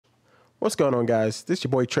What's going on, guys? This is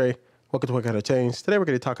your boy Trey. Welcome to What Gotta Change. Today we're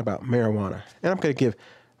going to talk about marijuana, and I'm going to give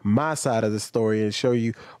my side of the story and show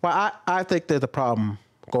you why I think there's a problem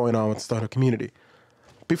going on with the stoner community.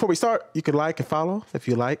 Before we start, you can like and follow if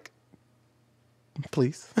you like,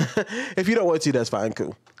 please. If you don't want to, that's fine,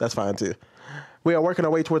 cool. That's fine too. We are working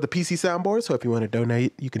our way toward the PC soundboard, so if you want to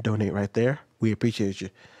donate, you can donate right there. We appreciate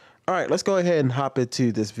you. All right, let's go ahead and hop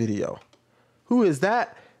into this video. Who is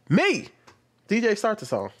that? Me! DJ, start the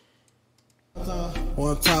song.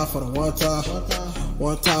 One time for the one time.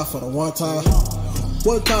 One time for the one time.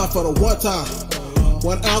 One time for the one time.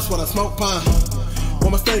 1 ounce when I smoke pine.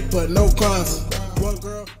 One mistake, but no crimes. One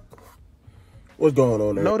girl. What's going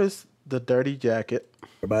on there? Notice the dirty jacket.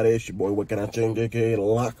 Everybody, it's your boy. What can I change? AKA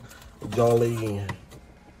Lock Jolly.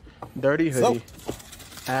 Dirty hoodie.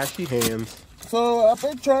 Ashy hands. So I've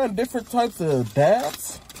been trying different types of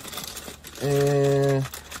dabs. And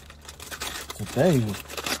today.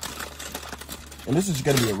 And this is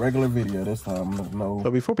going to be a regular video this time. No. So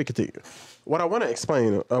before we continue, what I want to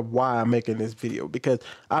explain of why I'm making this video, because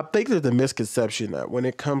I think there's a misconception that when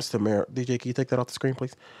it comes to DJ, can you take that off the screen,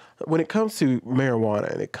 please? When it comes to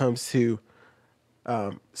marijuana and it comes to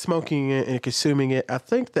smoking it and consuming it, I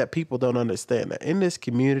think that people don't understand that in this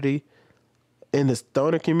community, in the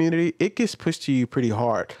stoner community, it gets pushed to you pretty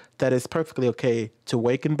hard. That it's perfectly okay to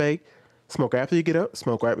wake and bake, smoke after you get up,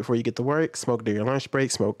 smoke right before you get to work, smoke during your lunch break,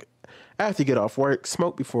 smoke after you get off work,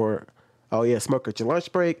 smoke before, smoke at your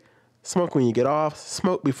lunch break, smoke when you get off,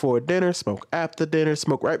 smoke before dinner, smoke after dinner,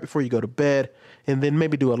 smoke right before you go to bed, and then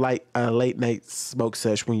maybe do a late night smoke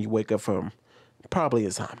session when you wake up from probably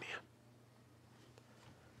insomnia.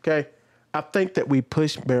 Okay? I think that we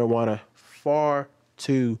push marijuana far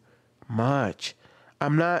too much.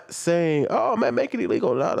 I'm not saying, oh man, make it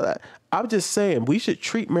illegal and all of that. I'm just saying we should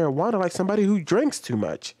treat marijuana like somebody who drinks too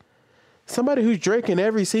much. Somebody who's drinking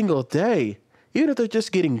every single day, even if they're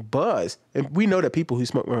just getting buzzed. And we know that people who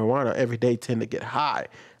smoke marijuana every day tend to get high,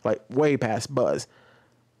 like way past buzz.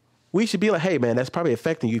 We should be like, hey man, that's probably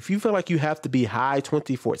affecting you. If you feel like you have to be high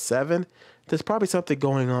 24/7, there's probably something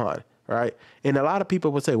going on, right? And a lot of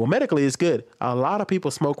people would say, well, medically it's good. A lot of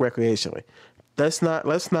people smoke recreationally. Let's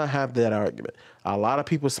not have that argument. A lot of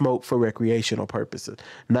people smoke for recreational purposes.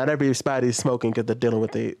 Not everybody is smoking because they're dealing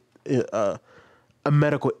with a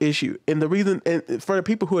medical issue. And the reason, and for the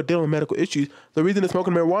people who are dealing with medical issues, the reason they're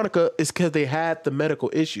smoking marijuana is because they had the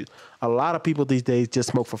medical issues. A lot of people these days just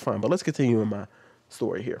smoke for fun. But let's continue in my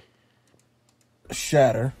story here.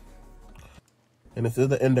 Shatter. And this is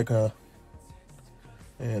the indica.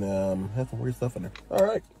 And has some weird stuff in there. All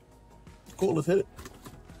right. Cool, let's hit it.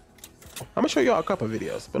 I'm going to show y'all a couple of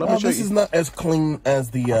videos. But I'm gonna show this you. is not as clean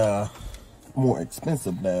as the more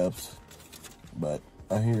expensive dabs. But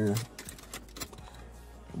I hear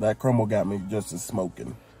that Chroma got me just as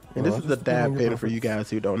smoking. And this is the dab pen for you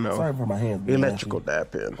guys who don't know. Sorry for my hands. The electrical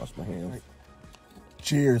dab pen. Wash my hands.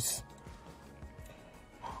 Cheers.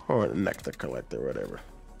 Or the nectar collector, whatever.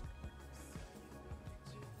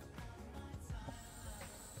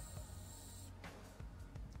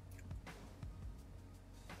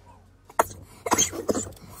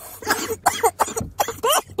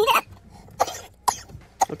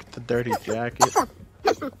 Look at the dirty jacket.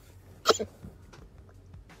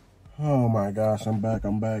 Oh my gosh, I'm back.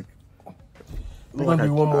 We're Like gonna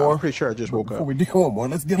do one more. I'm pretty sure I just woke Before up. we do one more,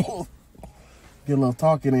 let's get a little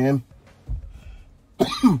talking in.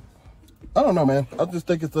 I don't know, man. I just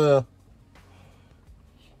think it's a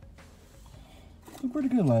pretty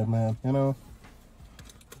good life, man. You know,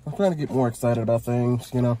 I'm trying to get more excited about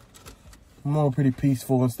things. You know, I'm all pretty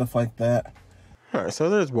peaceful and stuff like that. All right, so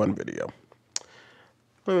there's one video.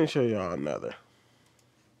 Let me show y'all another.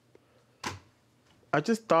 I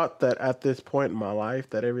just thought that at this point in my life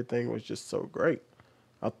that everything was just so great.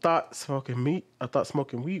 I thought smoking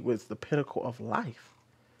weed was the pinnacle of life.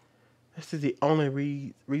 This is the only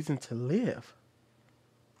reason to live.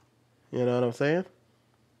 You know what I'm saying?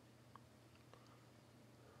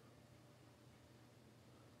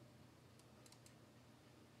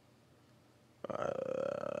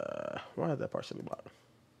 Why is that partially blocked?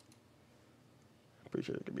 I'm pretty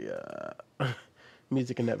sure there could be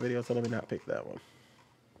music in that video, so let me not pick that one.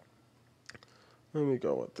 Let me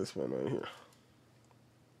go with this one right here.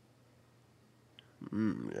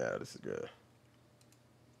 Yeah, this is good.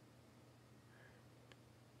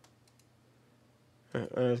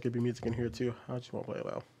 There's gonna be music in here too. I just won't play it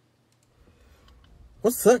loud.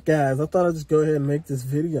 What's up, guys? I thought I'd just go ahead and make this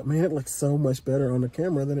video. Man, it looks so much better on the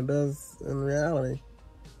camera than it does in reality.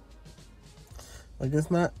 Like,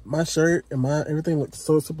 it's not my shirt and everything looks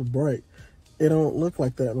so super bright. It don't look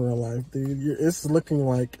like that in real life, dude. It's looking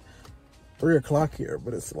like 3 o'clock here,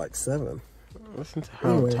 but it's like 7. Listen to how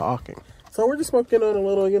I'm talking. So we're just smoking on a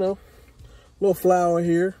little, little flower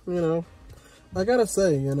here, I gotta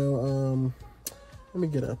say, let me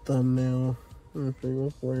get a thumbnail. Let me see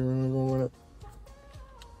what's going on with it.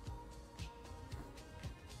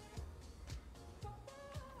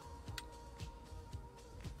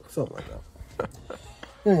 Something like that.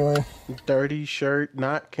 Anyway. Dirty shirt,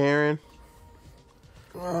 not caring.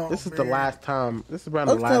 Oh, this is the last time. This is around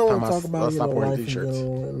the last time I stopped wearing these shirts.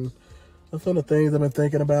 And that's one of the things I've been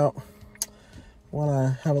thinking about when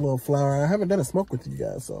I have a little flower. I haven't done a smoke with you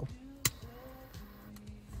guys, so.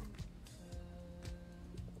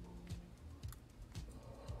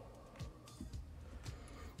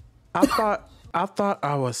 I thought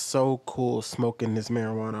I was so cool smoking this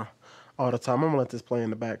marijuana all the time. I'm gonna let this play in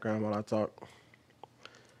the background while I talk.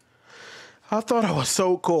 I thought I was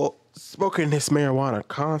so cool smoking this marijuana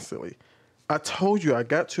constantly. I told you I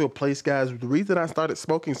got to a place, guys. The reason I started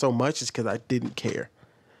smoking so much is because I didn't care,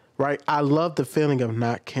 right? I love the feeling of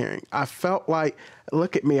not caring. I felt like,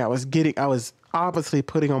 look at me, I was obviously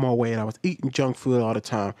putting on my weight. I was eating junk food all the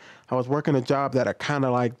time. I was working a job that I kind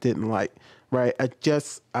of didn't like, right?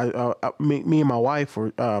 Me and my wife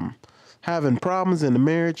were having problems in the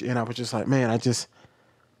marriage, and I was just like, man,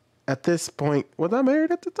 at this point, was I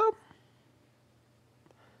married at the time?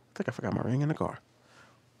 I think I forgot my ring in the car.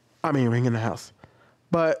 Ring in the house.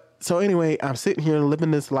 But so anyway, I'm sitting here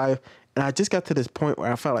living this life, and I just got to this point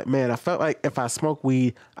where I felt like if I smoke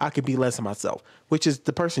weed, I could be less of myself, which is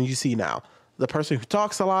the person you see now. The person who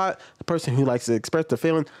talks a lot, the person who likes to express their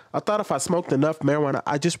feelings. I thought if I smoked enough marijuana,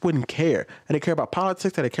 I just wouldn't care. I didn't care about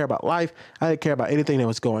politics. I didn't care about life. I didn't care about anything that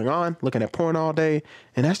was going on, looking at porn all day.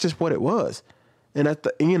 And that's just what it was. And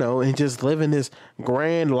and just living this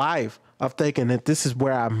grand life of thinking that this is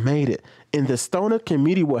where I made it. And the stoner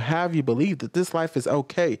community will have you believe that this life is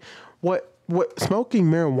okay. What smoking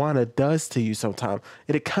marijuana does to you sometimes,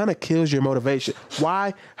 it kind of kills your motivation.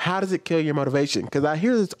 Why? How does it kill your motivation? Because I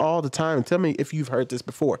hear this all the time. Tell me if you've heard this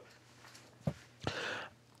before.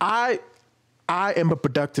 I am a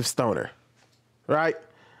productive stoner, right?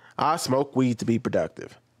 I smoke weed to be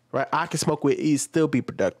productive. Right? I can smoke weed and still be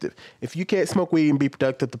productive. If you can't smoke weed and be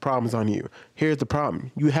productive, the problem's on you. Here's the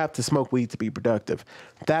problem. You have to smoke weed to be productive.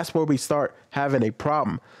 That's where we start having a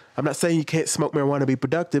problem. I'm not saying you can't smoke marijuana to be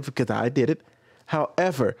productive, because I did it.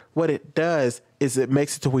 However, what it does is it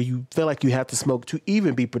makes it to where you feel like you have to smoke to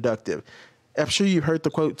even be productive. I'm sure you heard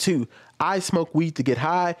the quote too. I smoke weed to get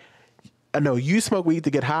high. No, you smoke weed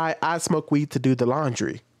to get high. I smoke weed to do the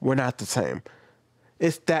laundry. We're not the same.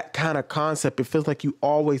 It's that kind of concept. It feels like you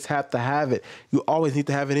always have to have it. You always need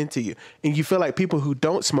to have it into you. And you feel like people who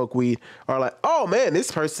don't smoke weed are like, oh man,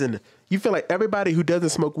 this person, you feel like everybody who doesn't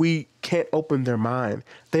smoke weed can't open their mind.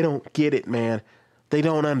 They don't get it, man. They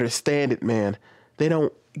don't understand it, man. They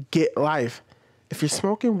don't get life. If you're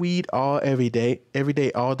smoking weed every day,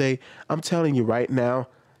 all day, I'm telling you right now,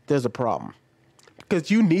 there's a problem. Because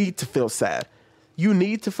you need to feel sad. You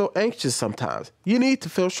need to feel anxious sometimes. You need to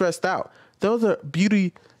feel stressed out. Those are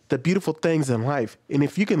the beautiful things in life. And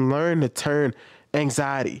if you can learn to turn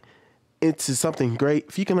anxiety into something great,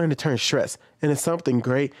 if you can learn to turn stress into something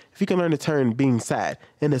great, if you can learn to turn being sad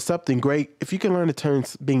into something great, if you can learn to turn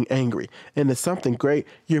being angry into something great,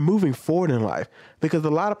 you're moving forward in life. Because a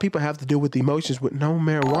lot of people have to deal with emotions with no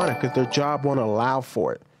marijuana because their job won't allow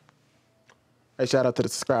for it. Hey, shout out to the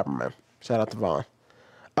subscriber, man. Shout out to Vaughn.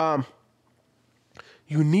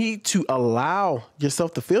 You need to allow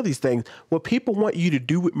yourself to feel these things. What people want you to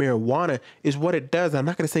do with marijuana is what it does. I'm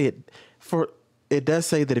not going to say it does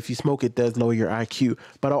say that if you smoke, it does lower your IQ.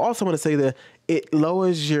 But I also want to say that it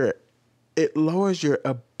lowers your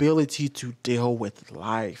ability to deal with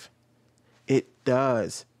life. It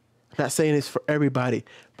does. I'm not saying it's for everybody,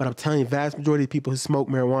 but I'm telling you, vast majority of people who smoke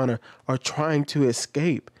marijuana are trying to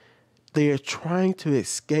escape. They are trying to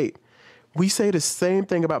escape. We say the same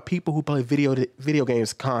thing about people who play video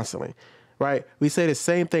games constantly, right? We say the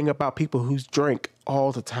same thing about people who drink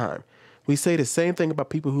all the time. We say the same thing about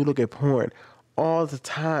people who look at porn all the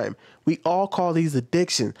time. We all call these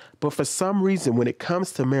addictions, but for some reason, when it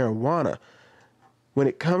comes to marijuana,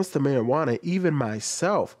 even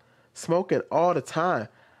myself, smoking all the time,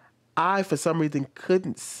 I, for some reason,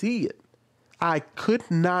 couldn't see it. I could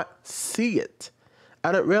not see it.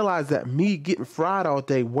 I didn't realize that me getting fried all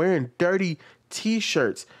day, wearing dirty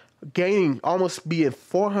T-shirts, almost being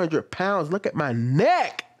 400 pounds. Look at my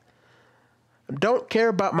neck. Don't care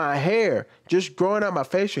about my hair, just growing out my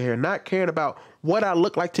facial hair, not caring about what I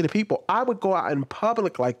look like to the people. I would go out in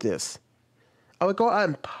public like this. Because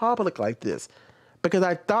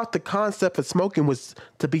I thought the concept of smoking was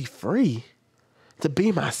to be free, to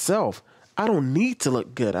be myself. I don't need to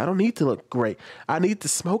look good. I don't need to look great. I need to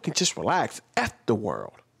smoke and just relax. F the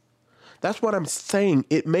world. That's what I'm saying.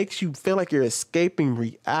 It makes you feel like you're escaping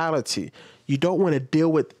reality. You don't want to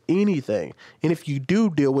deal with anything. And if you do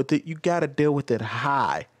deal with it, you got to deal with it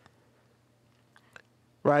high.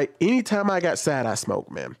 Right? Anytime I got sad, I smoked,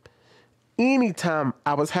 man. Anytime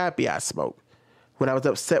I was happy, I smoked. When I was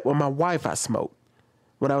upset with my wife, I smoked.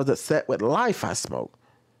 When I was upset with life, I smoked.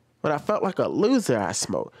 When I felt like a loser, I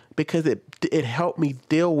smoked. Because it helped me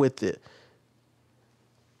deal with it.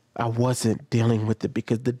 I wasn't dealing with it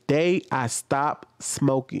because the day I stopped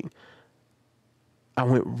smoking, I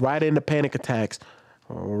went right into panic attacks,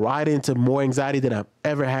 right into more anxiety than I've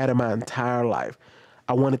ever had in my entire life.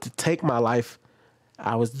 I wanted to take my life.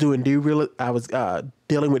 I was doing dealing with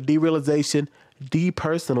derealization,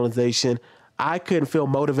 depersonalization. I couldn't feel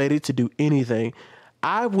motivated to do anything.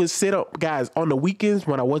 I would sit up, guys, on the weekends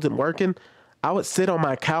when I wasn't working, I would sit on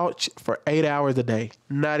my couch for 8 hours a day.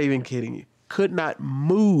 Not even kidding you. Could not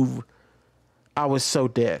move. I was so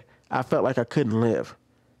dead. I felt like I couldn't live.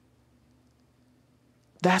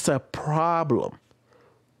 That's a problem.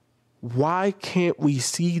 Why can't we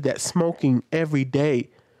see that smoking every day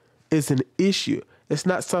is an issue? It's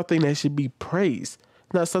not something that should be praised.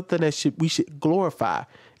 It's not something that we should glorify.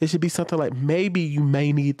 It should be something like maybe you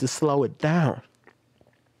may need to slow it down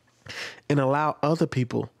and allow other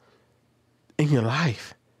people in your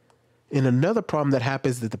life. And another problem that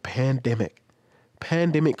happens is the pandemic.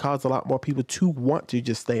 Pandemic caused a lot more people to want to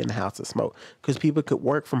just stay in the house and smoke because people could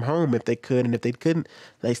work from home if they could, and if they couldn't,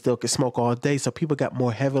 they still could smoke all day. So people got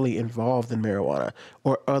more heavily involved in marijuana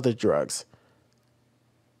or other drugs.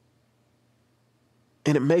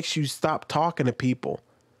 And it makes you stop talking to people.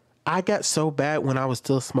 I got so bad when I was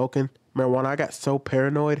still smoking marijuana. I got so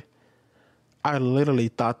paranoid. I literally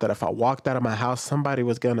thought that if I walked out of my house, somebody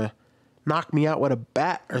was going to knock me out with a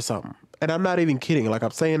bat or something. And I'm not even kidding. Like,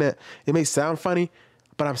 I'm saying that it may sound funny,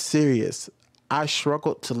 but I'm serious. I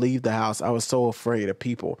struggled to leave the house. I was so afraid of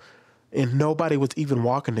people. And nobody was even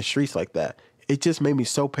walking the streets like that. It just made me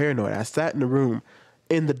so paranoid. I sat in the room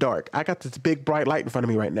in the dark. I got this big bright light in front of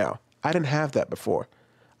me right now. I didn't have that before.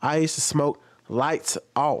 I used to smoke lights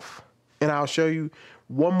off. And I'll show you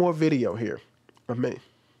one more video here of me.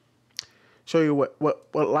 Show you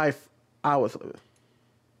what life I was living.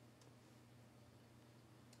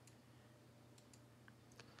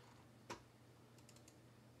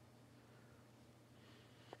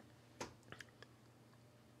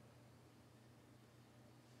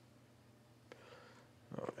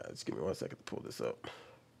 Oh, God, just give me 1 second to pull this up.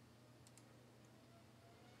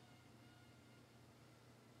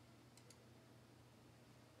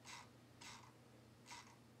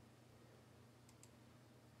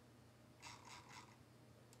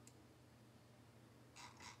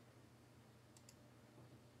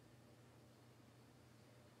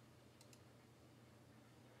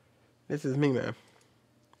 This is me, man.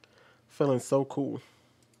 Feeling so cool.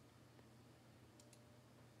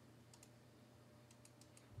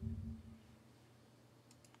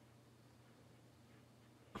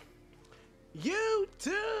 You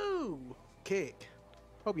too, Kick.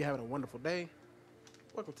 Hope you're having a wonderful day.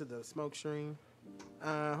 Welcome to the smoke stream.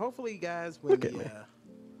 Hopefully, you guys, when Look at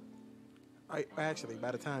me. Actually,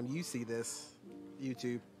 by the time you see this,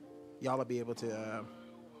 YouTube, y'all will be able to.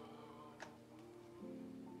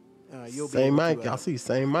 You'll be Same able mic. to, Y'all see,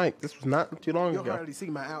 same mic. This was not too long You'll ago. already see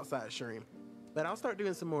my outside stream, but I'll start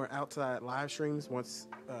doing some more outside live streams once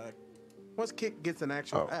Kick gets an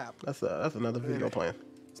actual app. That's another video playing.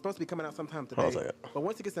 It's supposed to be coming out sometime Hold on a today. second. But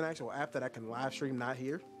once it gets an actual app that I can live stream, not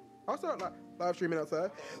here, I'll start live streaming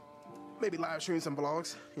outside. Maybe live stream some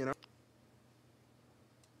vlogs, you know.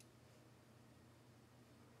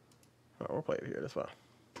 Oh, we'll play it here. That's fine.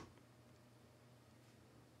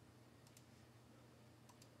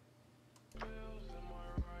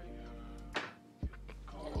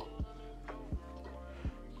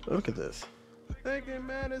 Look at this. Thinking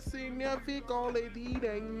medicine, I think all they need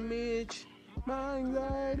a image. My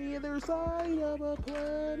anxiety, other side of a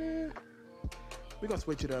planet. We're gonna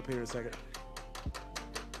switch it up here in a second.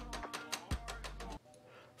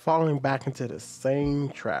 Falling back into the same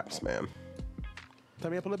traps, man.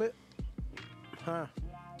 Turn me up a little bit. Huh.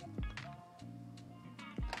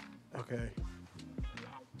 Okay.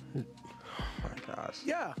 Oh my gosh.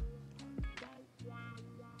 Yeah.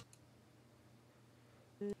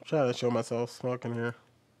 I'm trying to show myself smoking here.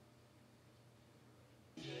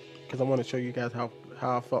 Because I want to show you guys how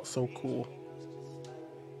I felt so cool.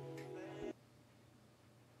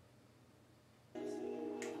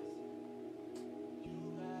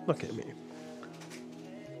 Look at me.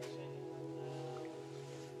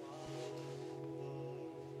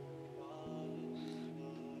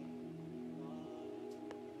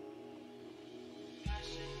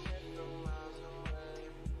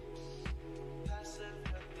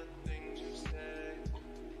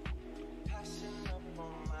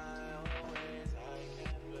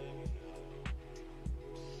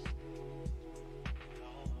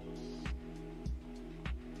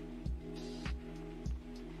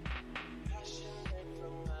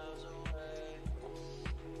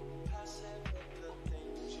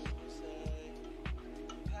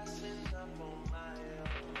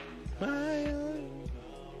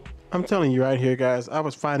 I'm telling you right here, guys, I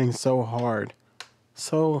was fighting so hard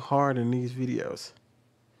in these videos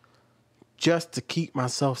just to keep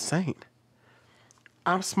myself sane.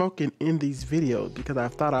 I'm smoking in these videos because I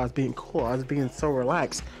thought I was being cool. I was being so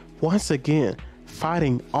relaxed. Once again,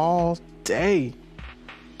 fighting all day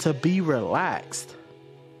to be relaxed,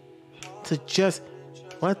 to just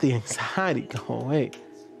let the anxiety go away.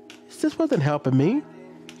 This wasn't helping me.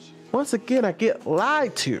 Once again, I get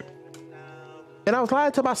lied to. And I was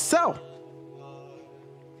lying to myself.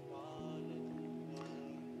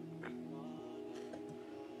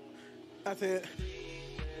 That's it.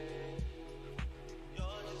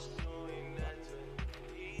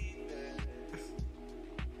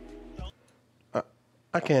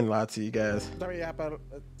 I can't lie to you guys. Sorry,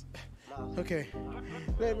 okay.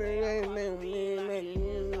 Look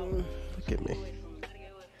at me.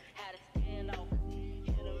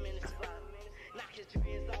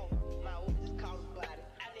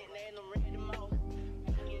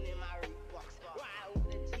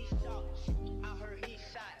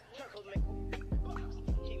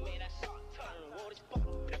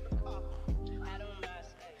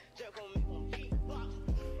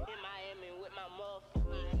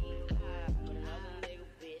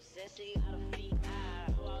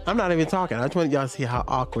 I'm not even talking. I just want y'all to see how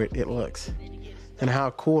awkward it looks and how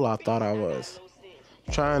cool I thought I was.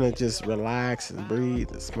 Trying to just relax and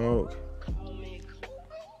breathe and smoke.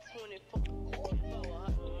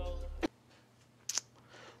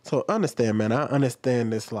 So understand, man, I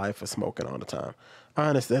understand this life of smoking all the time. I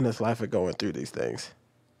understand this life of going through these things.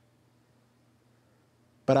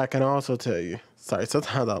 But I can also tell you, sorry,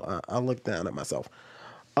 sometimes I look down at myself.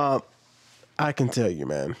 I can tell you,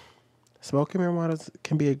 man, smoking marijuana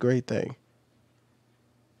can be a great thing.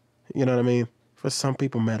 You know what I mean? For some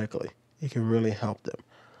people medically, it can really help them.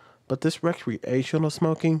 But this recreational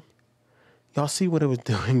smoking, y'all see what it was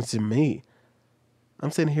doing to me.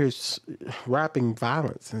 I'm sitting here rapping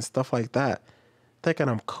violence and stuff like that, thinking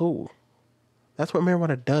I'm cool. That's what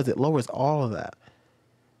marijuana does. It lowers all of that.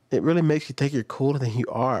 It really makes you think you're cooler than you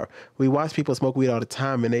are. We watch people smoke weed all the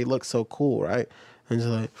time and they look so cool, right? And you're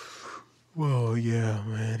like, whoa, yeah,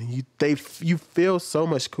 man. You feel so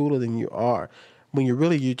much cooler than you are when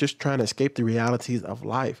you're just trying to escape the realities of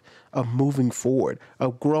life, of moving forward,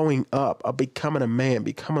 of growing up, of becoming a man,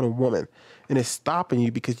 becoming a woman. And it's stopping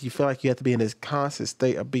you because you feel like you have to be in this constant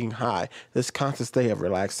state of being high, this constant state of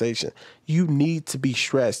relaxation. You need to be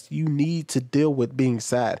stressed. You need to deal with being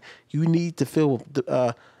sad. You need to feel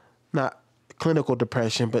not clinical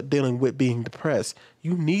depression, but dealing with being depressed.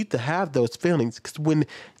 You need to have those feelings, because when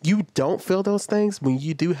you don't feel those things, when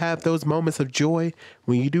you do have those moments of joy,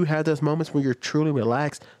 when you do have those moments where you're truly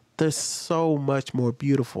relaxed, they're so much more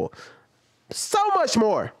beautiful. So much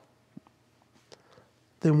more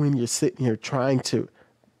than when you're sitting here trying to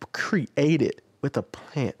create it with a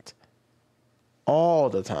plant all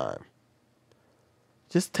the time.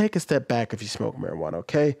 Just take a step back if you smoke marijuana,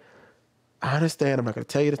 okay? I understand. I'm not going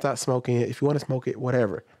to tell you to stop smoking it. If you want to smoke it,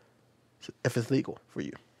 whatever. If it's legal for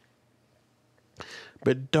you.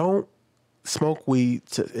 But don't smoke weed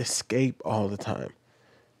to escape all the time.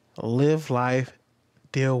 Live life.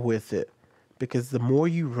 Deal with it. Because the more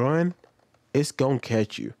you run, it's going to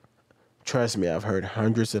catch you. Trust me, I've heard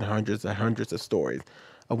hundreds and hundreds and hundreds of stories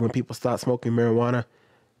of when people start smoking marijuana,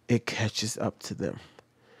 it catches up to them.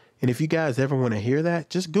 And if you guys ever want to hear that,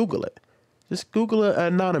 just Google it. Just Google an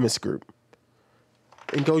anonymous group.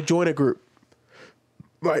 And go join a group.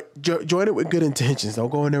 Right. Join it with good intentions. Don't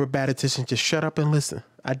go in there with bad intentions. Just shut up and listen.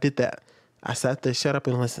 I did that. I sat there, shut up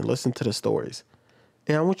and listen. Listen to the stories.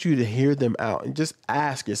 And I want you to hear them out and just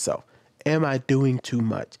ask yourself, am I doing too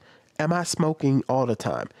much? Am I smoking all the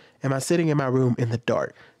time? Am I sitting in my room in the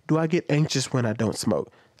dark? Do I get anxious when I don't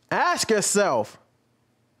smoke? Ask yourself.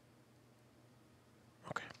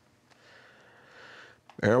 Okay.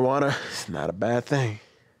 Marijuana is not a bad thing.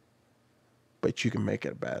 But you can make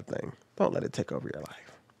it a bad thing. Don't let it take over your life.